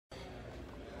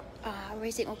We're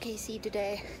racing OKC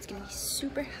today. It's gonna be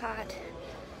super hot.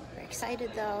 We're excited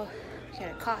though. We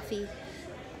got a coffee.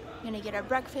 We're gonna get our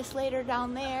breakfast later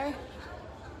down there.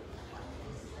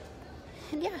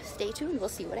 And yeah, stay tuned. We'll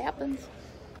see what happens.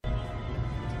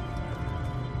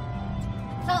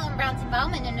 Following Bronson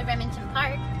Bowman into Remington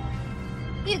Park.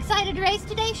 You excited to race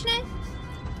today, Sinead?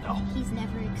 No. He's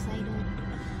never excited.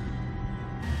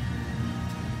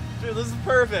 Dude, this is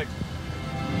perfect.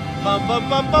 Bum, bum,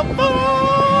 bum, bum, bum.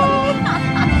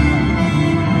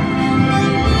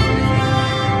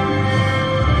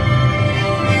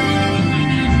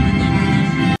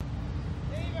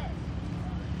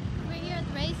 We're here at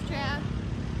the racetrack.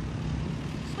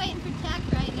 Just waiting for tech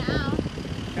right now.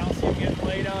 Calcium getting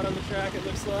laid out on the track, it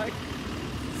looks like.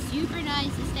 Super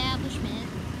nice establishment.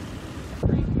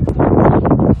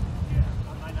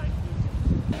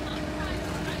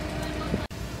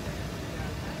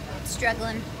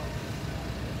 Struggling.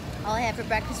 All I had for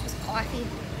breakfast was coffee.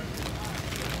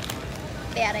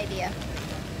 Bad idea.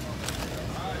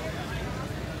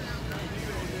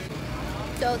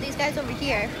 So these guys over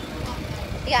here,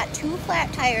 they got 2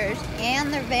 flat tires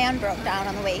and their van broke down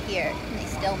on the way here, and they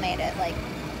still made it. Like,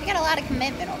 they got a lot of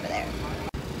commitment over there.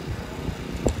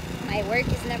 My work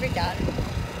is never done.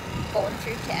 Going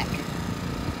through tech.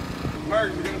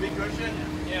 Mark, you're gonna be cushion?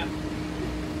 Yeah.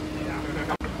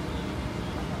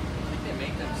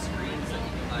 Make them screens that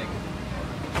you can like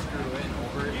screw in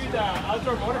over. Dude,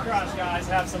 outdoor motocross guys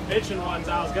have some bitchin' ones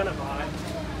I was gonna buy.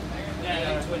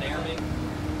 Yeah, twin airman.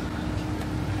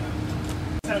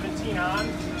 17 on,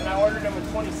 and I ordered them in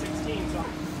 2016. So.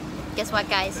 Guess what,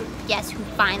 guys? Guess who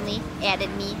finally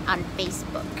added me on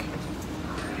Facebook?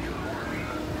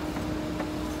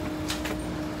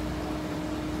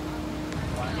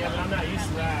 Yeah, but I'm not used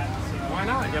to that. So. Why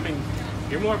not? I mean,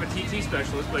 you're more of a TT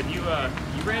specialist, but you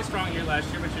ran strong here last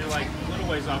year, but you're like a little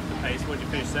ways off the pace. What, you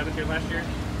finished 7th here last year?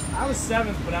 I was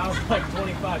 7th, but I was like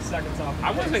 25 seconds off the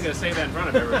I wasn't pace. going to say that in front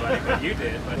of everybody, but you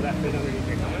did. But that fit underneath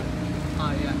your helmet.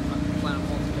 Oh yeah, plan on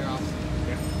pulling the off.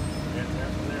 Yeah. Yeah,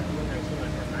 that's from there. Look at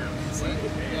it, man. See?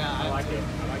 Yeah, I like it.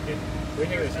 I like it. We're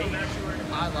here with heat.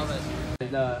 I love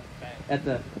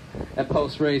it. At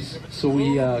post race, so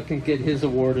we can get his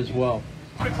award as well.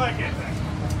 Keep it clicking.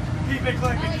 Keep it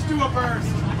clicking. Just do a burst.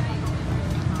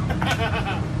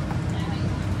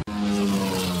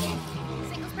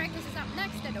 Singles practice is up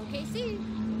next at OKC.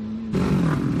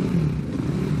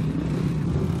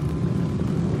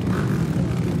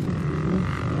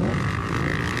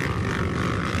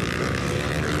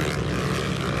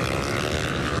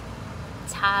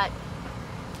 It's hot.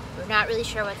 We're not really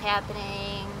sure what's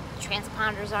happening.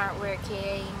 Transponders aren't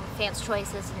working. Fans'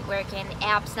 choice isn't working. The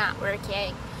app's not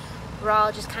working. We're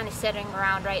all just kind of sitting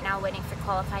around right now waiting for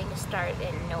qualifying to start,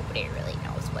 and nobody really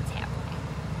knows what's happening.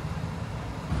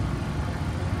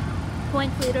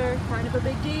 Point leader, kind of a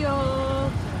big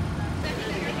deal.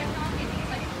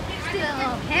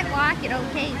 Still pit walk at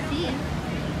OKC.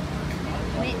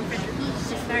 Waiting for the heat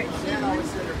to start soon.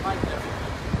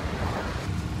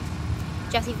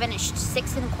 Jesse finished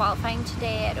 6th in qualifying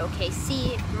today at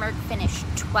OKC. Merck finished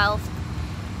 12th.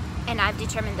 And I've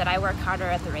determined that I work harder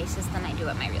at the races than I do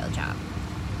at my real job.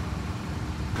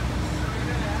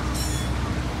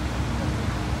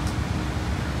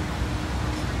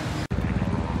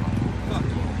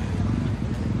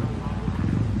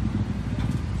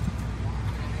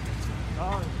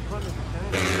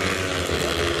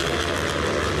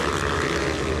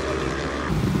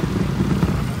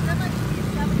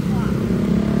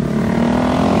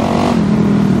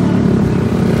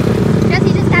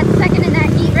 Jesse just got second in that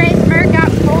heat race. Merck got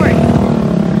 4th.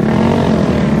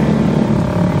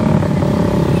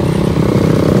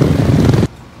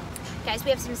 Guys, we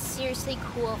have some seriously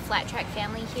cool flat track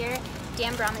family here.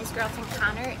 Dan Bromley's girlfriend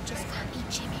Connor just got me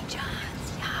Jimmy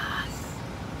John's. Yes.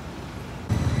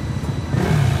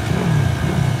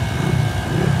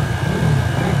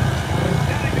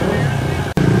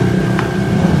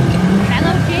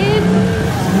 Hello, Jim.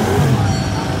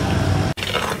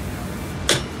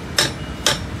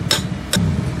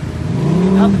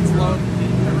 Nothing's loaded.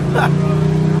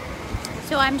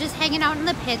 So I'm just hanging out in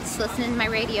the pits, listening to my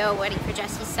radio, waiting for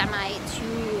Jesse's semi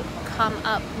to come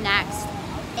up next.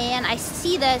 And I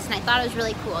see this, and I thought it was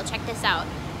really cool. Check this out.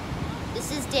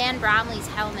 This is Dan Bromley's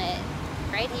helmet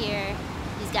right here.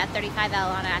 He's got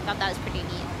 35L on it. I thought that was pretty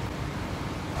neat.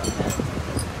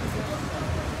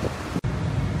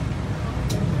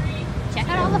 Check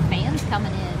out all the fans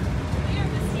coming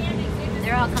in.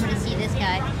 They're all coming to see this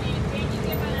guy.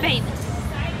 Famous.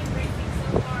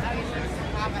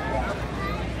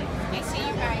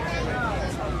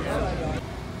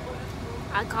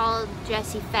 I called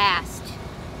Jesse fast.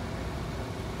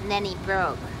 and then he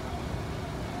broke.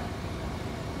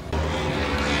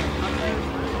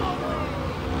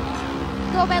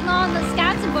 Go bet long, the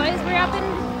Wisconsin boys were up in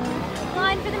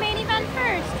line for the main event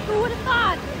first. Who would have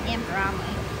thought? And Bromley.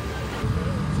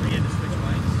 So you had to switch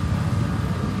bikes.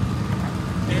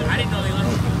 Man, I didn't know they let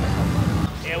us.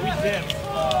 Yeah, we did.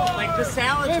 Like the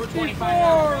salads were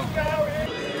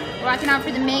 $25. Watching out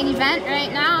for the main event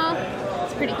right now.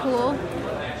 It's pretty cool.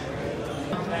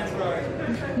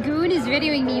 Goon is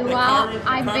videoing me while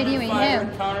I'm videoing him.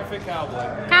 Counterfeit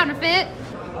cowboy. Counterfeit.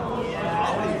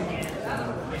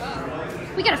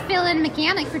 We got a fill-in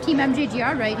mechanic for Team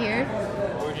MJGR right here.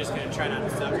 We're just gonna try not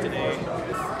to suck today.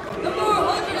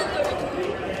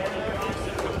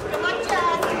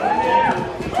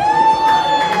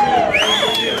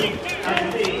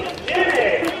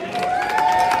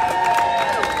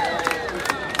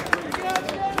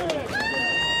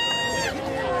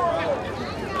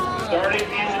 Starting in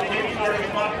the beginning, starting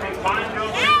spot from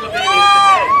Pineville, number 17.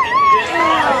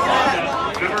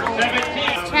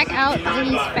 Check out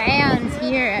these fans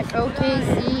here at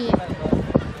OKC.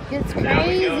 It's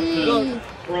crazy.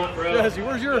 Jesse,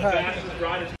 where's your hat?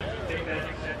 Starting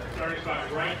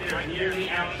spot right there near the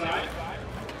outside.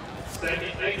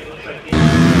 Second thing, it looks like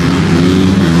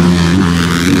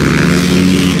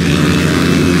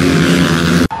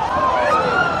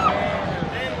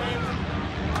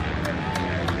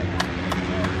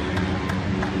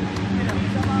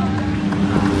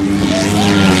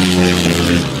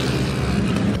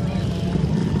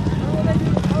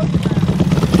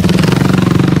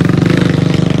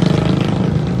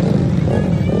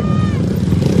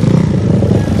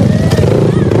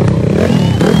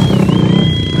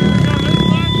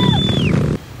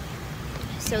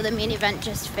So the main event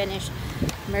just finished.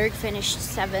 Merg finished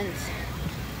 7th.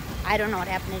 I don't know what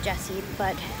happened to Jesse,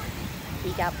 but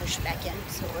he got pushed back in.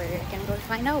 So we're gonna go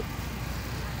find out.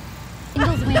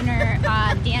 Singles winner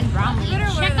Dan Bromley.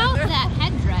 Check out that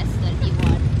headdress that he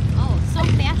won. Oh, so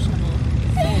fashionable.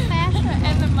 So fashionable.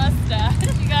 And the mustache.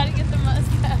 You gotta get the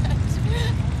mustache.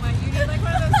 What, you need like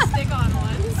one of those stick-on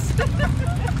ones.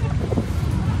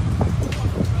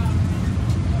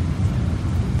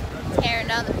 Tearing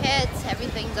down the pits,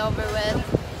 everything's over with.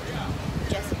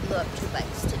 Jesse blew up 2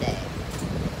 bikes today.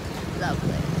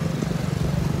 Lovely.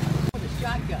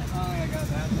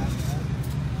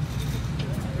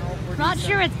 Not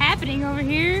sure what's happening over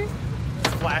here.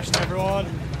 Flashing everyone.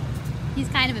 He's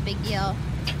kind of a big deal.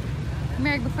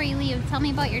 Merg, before you leave, tell me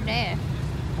about your day.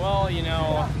 Well, you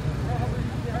know,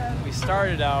 we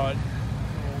started out,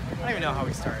 I don't even know how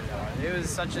we started out. It was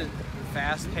such a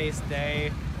fast-paced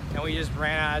day, and we just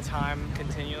ran out of time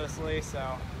continuously,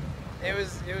 so it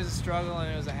was a struggle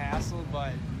and it was a hassle,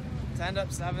 but to end up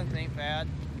 7th ain't bad.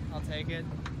 I'll take it.